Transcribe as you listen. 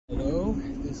Hello,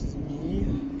 this is me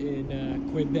in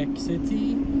Quebec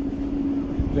City.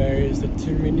 There is the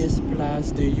terminus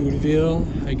Place de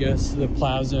Yountville, I guess the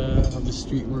plaza of the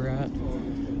street we're at.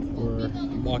 We're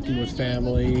walking with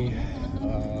family.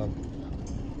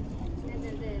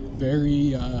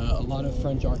 A lot of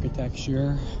French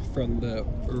architecture from the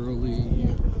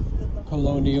early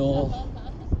colonial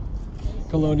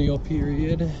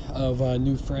period of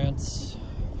New France.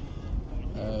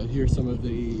 Here's some of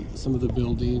the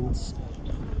buildings.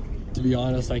 To be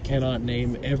honest, I cannot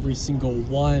name every single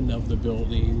one of the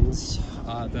buildings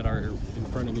that are in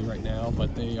front of me right now,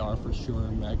 but they are for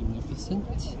sure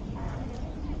magnificent.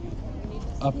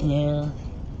 Up there,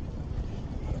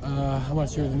 I'm not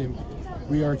sure the name.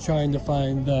 We are trying to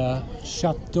find the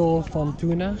Chateau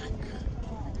Frontenac.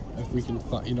 If we can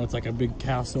find, it's like a big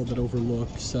castle that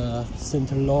overlooks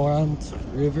St. Laurent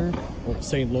River, or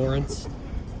St. Lawrence.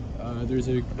 There's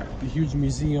a huge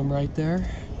museum right there.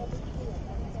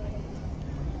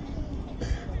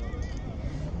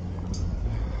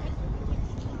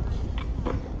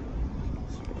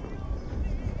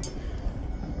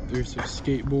 There's some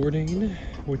skateboarding,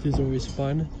 which is always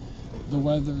fun. The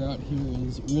weather out here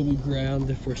is really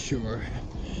grand for sure.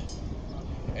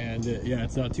 And yeah,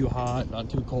 it's not too hot, not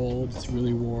too cold, it's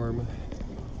really warm.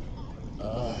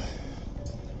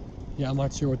 Yeah, I'm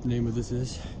not sure what the name of this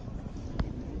is.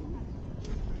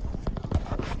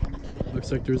 Looks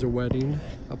like there's a wedding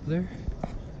up there,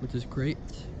 which is great.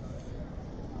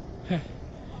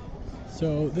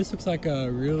 So this looks like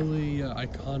a really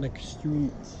iconic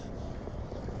street.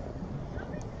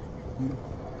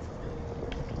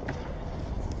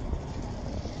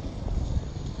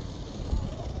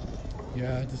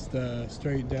 Yeah, just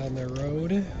straight down the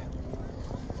road.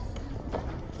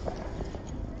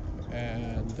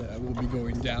 And we'll be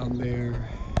going down there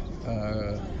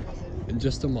in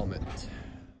just a moment.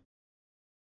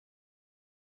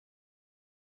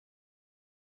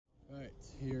 Alright,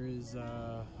 here is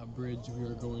a bridge we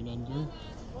are going under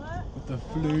with the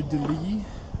fleur de lis,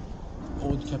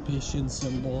 old Capetian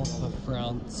symbol of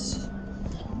France.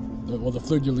 Well, the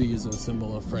fleur de lis is a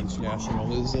symbol of French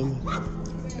nationalism.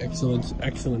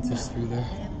 Excellent history there.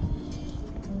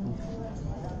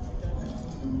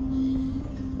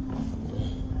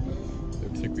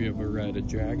 Looks like we have a red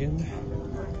dragon.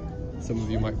 Some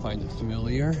of you might find it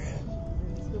familiar.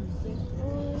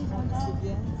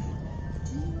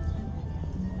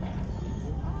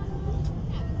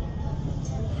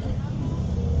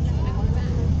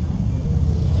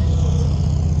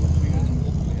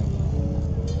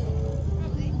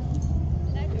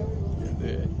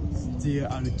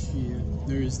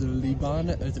 There's the Liban.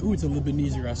 It's a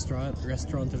Lebanese restaurant.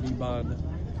 Restaurant of Liban.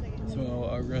 So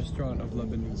a restaurant of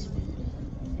Lebanese food.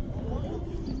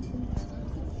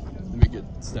 Let me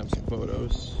snap some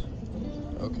photos.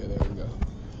 Okay, there we go.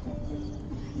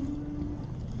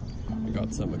 We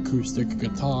got some acoustic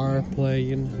guitar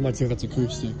playing. I'm not sure if that's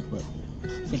acoustic, but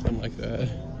something like that.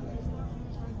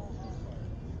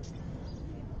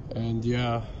 And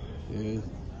yeah,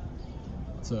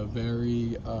 it's a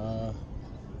very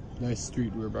nice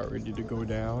street we're about ready to go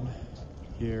down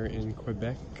here in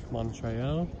Quebec,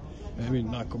 Montreal. I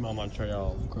mean, not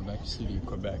Montreal, Quebec City,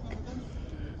 Quebec,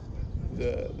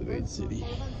 the main city.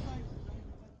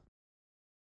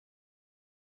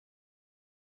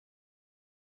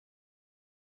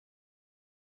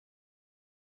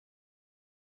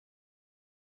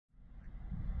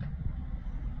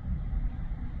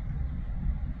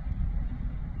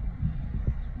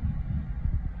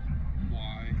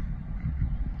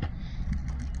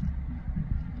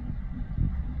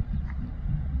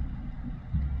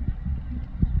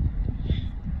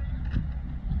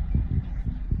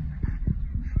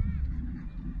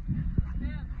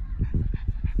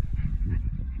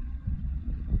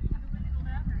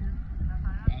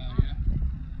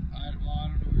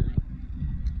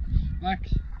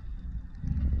 Max.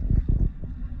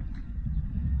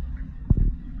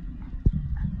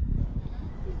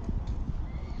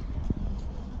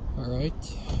 Alright,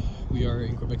 we are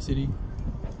in Quebec City,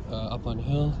 up on a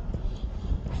hill.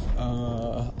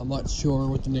 I'm not sure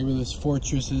what the name of this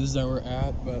fortress is that we're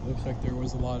at, but it looks like there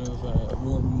was a lot of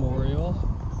war memorial.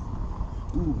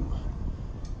 Ooh,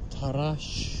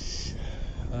 Tarash.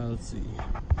 Let's see.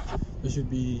 This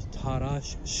should be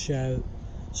Tarash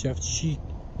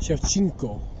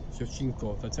Shevchenko,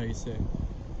 that's how you say it.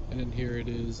 And then here it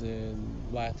is in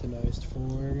Latinized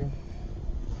form.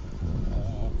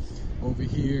 Over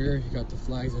here, you got the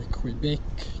flags of Quebec,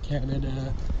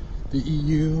 Canada, the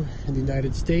EU, and the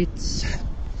United States.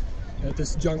 At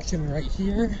this junction right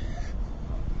here.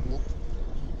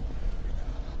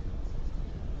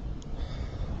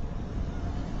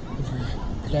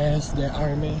 Place des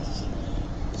Armes.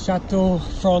 Chateau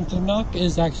Frontenac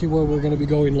is actually where we're going to be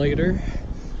going later.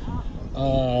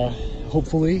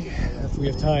 Hopefully, if we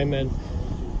have time and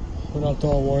we're not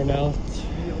all worn out.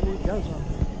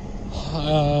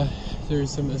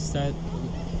 There's some stat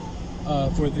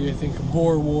for the, I think,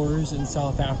 Boer Wars in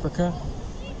South Africa,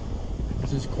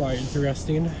 which is quite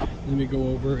interesting. Let me go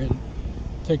over and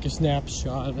take a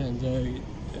snapshot and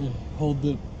hold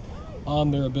it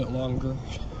on there a bit longer.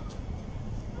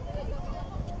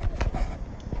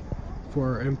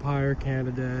 For Empire,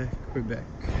 Canada, Quebec.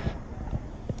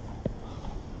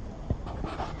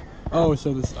 Oh,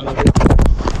 so this other... my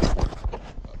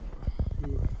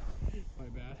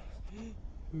bad.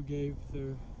 Who gave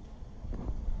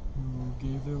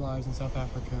their lives in South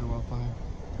Africa while fighting?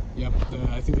 Yep,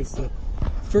 I think it's the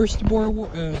first Boer War,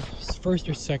 first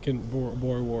or second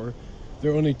Boer War.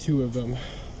 There are only two of them,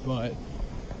 but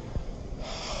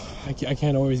I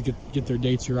can't always get their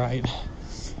dates right.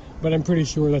 But I'm pretty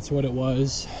sure that's what it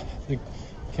was. I think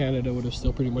Canada would have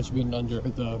still pretty much been under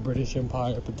the British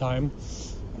Empire at the time.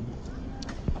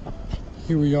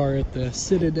 Here we are at the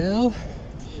Citadel.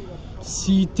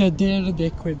 Citadel de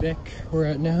Québec we're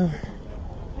at now.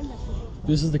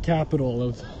 This is the capital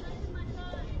of...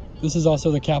 This is also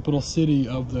the capital city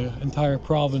of the entire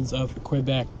province of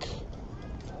Quebec.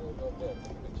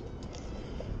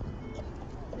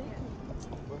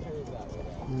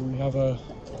 We have a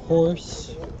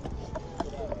horse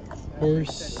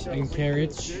and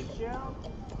carriage.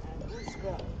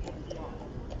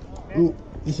 Ooh,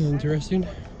 this is interesting.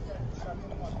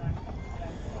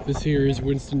 This here is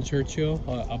Winston Churchill,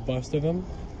 a bust of him.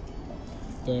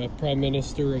 The Prime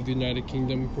Minister of the United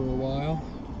Kingdom for a while.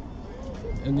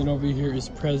 And then over here is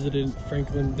President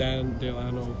Franklin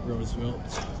Delano Roosevelt,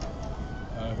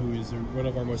 who is one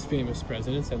of our most famous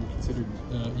presidents and considered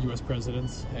U.S.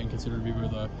 presidents, and considered to be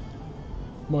the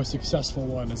most successful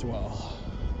one as well.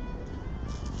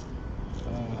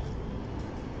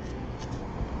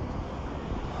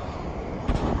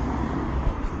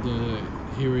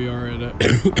 Here we are at a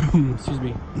excuse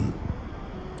me.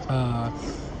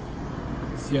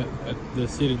 Yeah, at the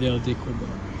Citadel de Quebec.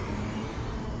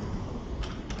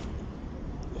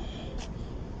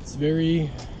 It's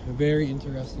very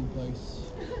interesting place.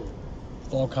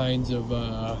 With all kinds of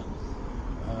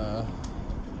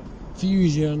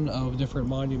fusion of different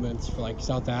monuments for like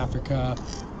South Africa,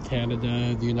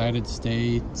 Canada, the United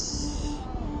States.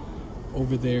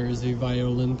 Over there is a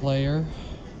violin player,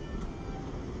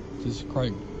 which is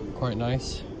quite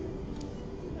nice.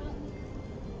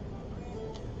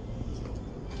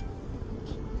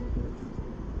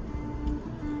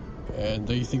 And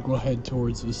I think we'll head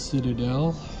towards the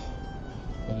Citadel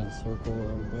and then circle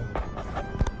around there.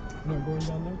 We're not going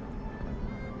down there?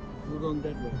 We're going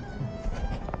that way.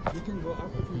 You can go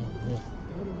up if you want.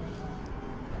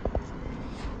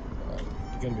 Alright,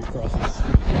 you're gonna be crossing the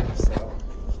street here, so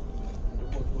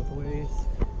look both ways.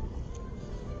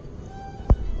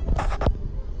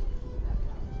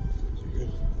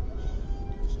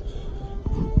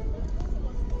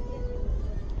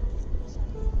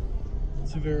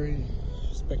 It's a very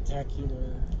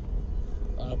spectacular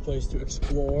place to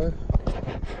explore.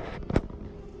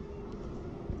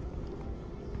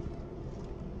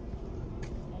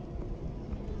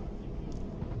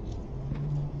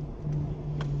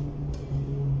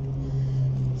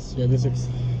 So yeah, this looks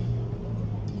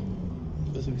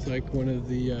like one of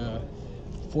the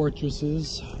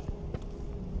fortresses.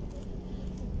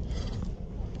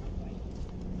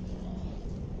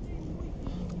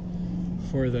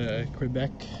 For the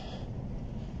Quebec.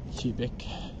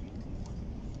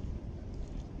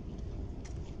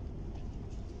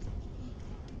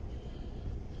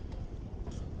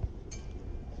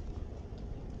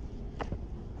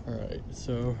 Alright,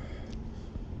 so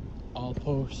I'll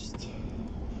post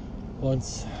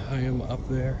once I am up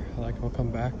there, like I'll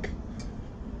come back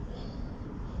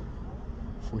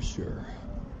for sure.